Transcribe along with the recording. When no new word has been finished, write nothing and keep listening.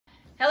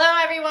Hello,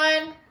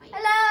 everyone.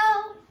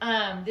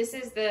 Hello. This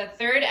is the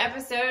third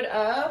episode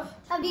of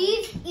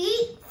Havivs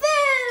Eat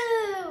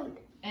Food.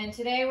 And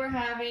today we're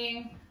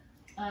having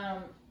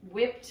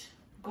whipped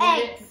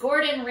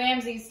Gordon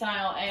Ramsay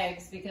style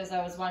eggs because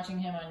I was watching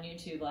him on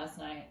YouTube last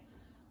night.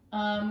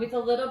 With a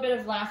little bit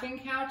of Laughing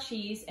Cow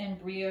cheese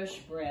and brioche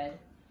bread.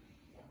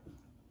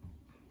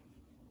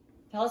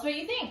 Tell us what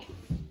you think.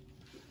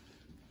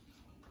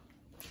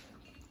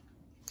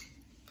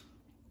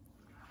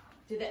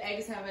 Do the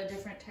eggs have a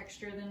different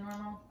texture than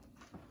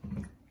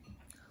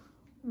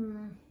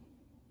normal?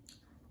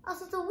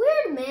 Also, it's a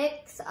weird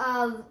mix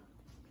of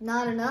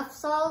not enough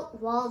salt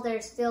while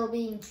there's still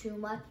being too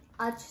much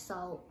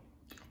salt.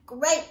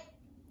 Great.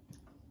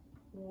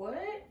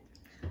 What?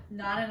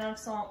 Not enough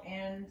salt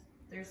and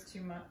there's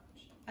too much.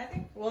 I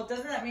think, well,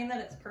 doesn't that mean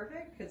that it's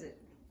perfect? Because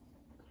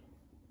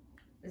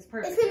it's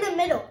perfect. It's in the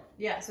middle.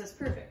 Yeah, so it's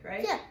perfect,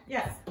 right? Yeah.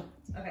 Yes.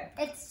 Okay.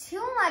 It's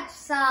too much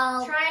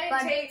salt. Try to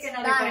but take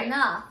another not bite.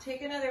 enough.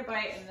 Take another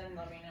bite and then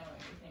let me know what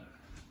you think.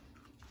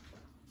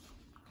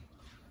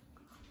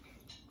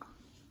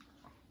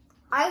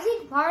 I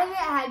think part of it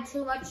had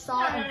too much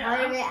salt and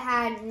part of it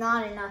had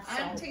not enough salt.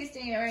 I'm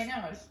tasting it right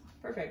now. It's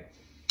perfect.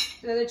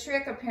 So the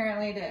trick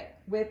apparently to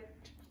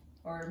whipped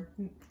or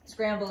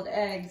scrambled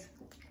eggs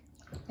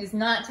is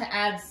not to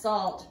add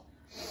salt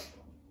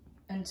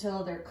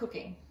until they're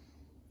cooking.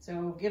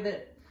 So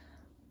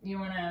you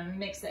want to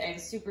mix the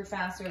eggs super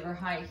fast over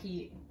high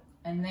heat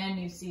and then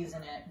you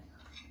season it.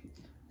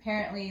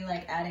 Apparently,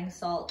 like adding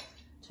salt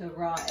to a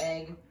raw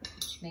egg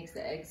makes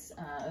the eggs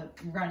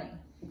runny,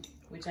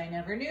 which I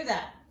never knew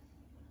that.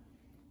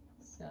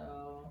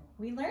 So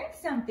we learned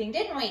something,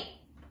 didn't we?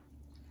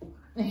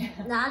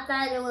 Not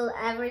that it will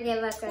ever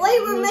give us a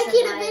Wait, we're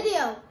making a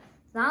video.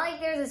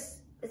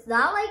 It's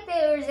not like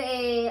there's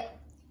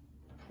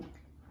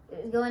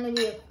going to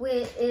be a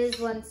quiz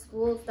when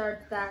school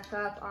starts back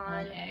up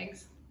on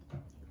eggs.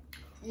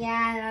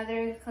 Yeah, and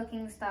other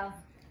cooking stuff.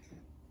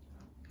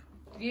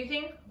 Do you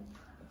think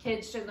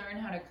kids should learn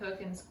how to cook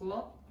in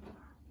school?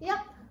 Yep.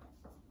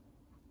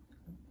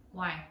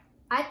 Why?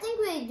 I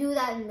think we do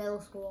that in middle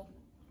school.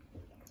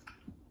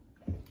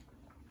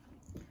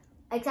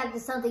 Except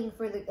it's something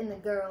in the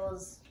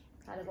girls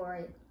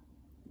category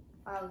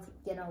of,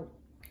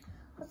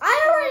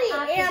 I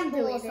already am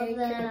doing something,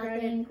 I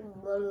think,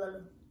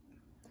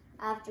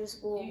 after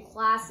school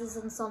classes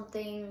and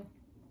something.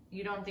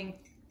 You don't think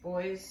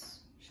boys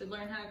should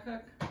learn how to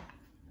cook?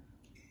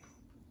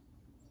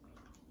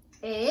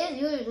 It is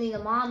usually the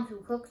moms who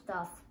cook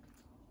stuff.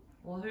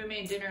 Well, who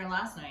made dinner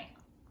last night?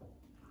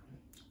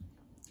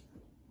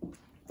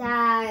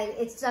 That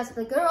it's just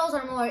the girls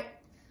are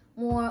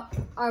want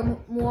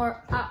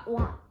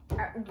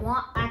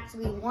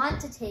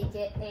to take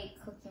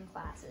cooking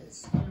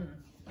classes.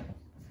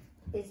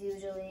 Is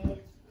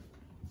usually.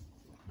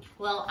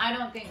 Well, I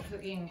don't think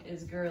cooking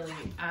is girly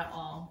at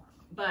all,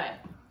 but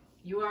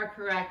you are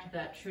correct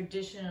that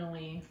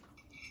traditionally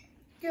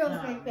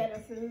Girls make better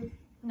food.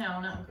 No,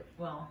 not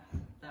well.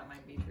 That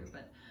might be true,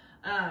 but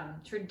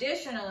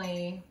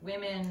traditionally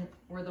women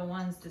were the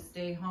ones to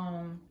stay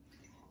home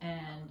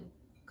and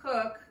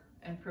cook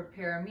and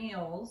prepare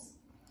meals,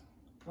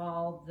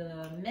 while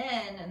the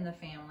men in the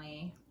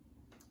family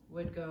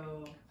would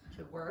go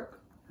to work.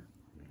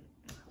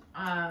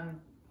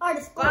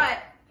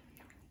 But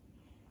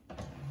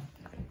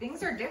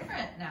things are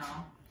different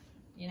now,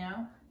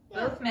 Yeah.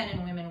 Both men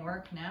and women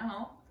work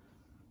now.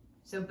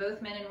 So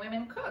both men and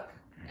women cook.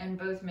 And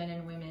both men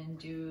and women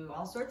do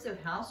all sorts of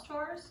house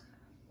chores.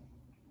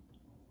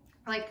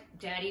 Like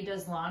Daddy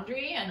does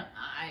laundry and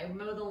I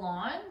mow the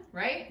lawn,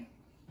 right?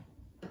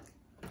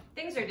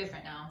 Things are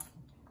different now.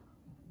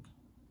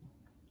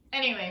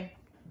 Anyway,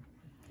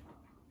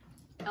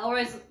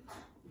 Elroy's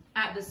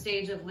at the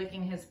stage of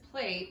licking his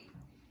plate.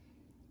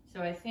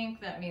 So I think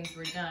that means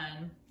we're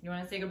done. You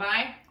want to say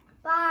goodbye?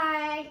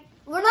 Bye.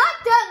 We're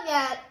not done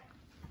yet.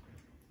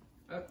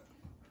 Oh.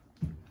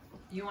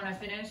 You want to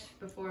finish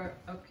before?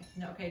 Okay.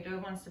 No, okay,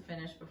 Doug wants to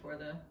finish before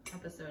the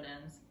episode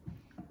ends.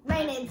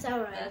 My name's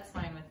Elroy. That's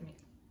fine with me.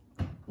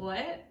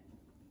 What?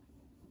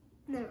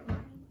 Never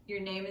mind.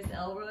 Your name is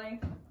Elroy?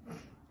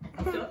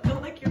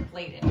 Don't lick your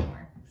plate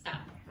anymore.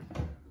 Stop.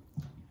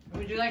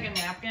 Would you like a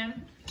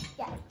napkin?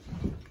 Yeah.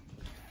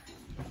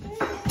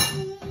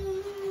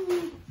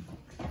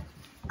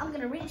 I'm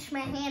gonna reach my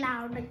hand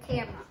out of the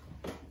camera.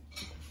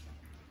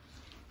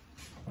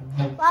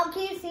 Mom,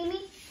 can you see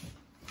me?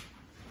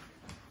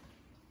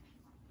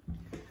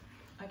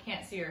 I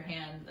can't see your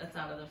hand. That's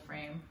out of the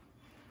frame.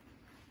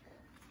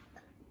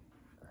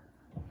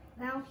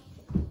 No.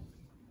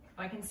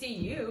 I can see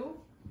you.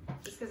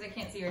 Just because I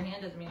can't see your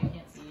hand doesn't mean I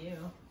can't see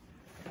you.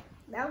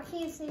 Now can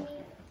you see me?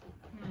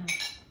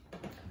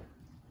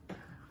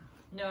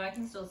 No, I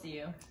can still see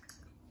you.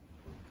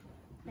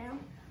 No.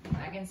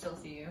 I can still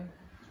see you.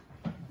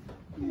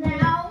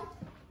 Now.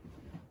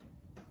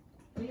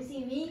 Do you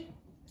see me?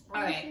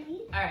 All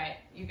right.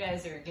 You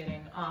guys are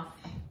getting off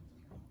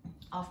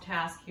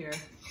task here.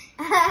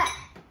 Oh.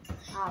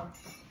 All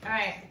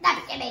right.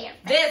 Not kidding.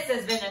 This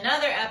has been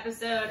another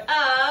episode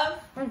of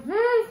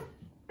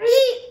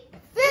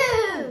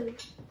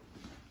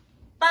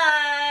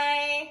Bye.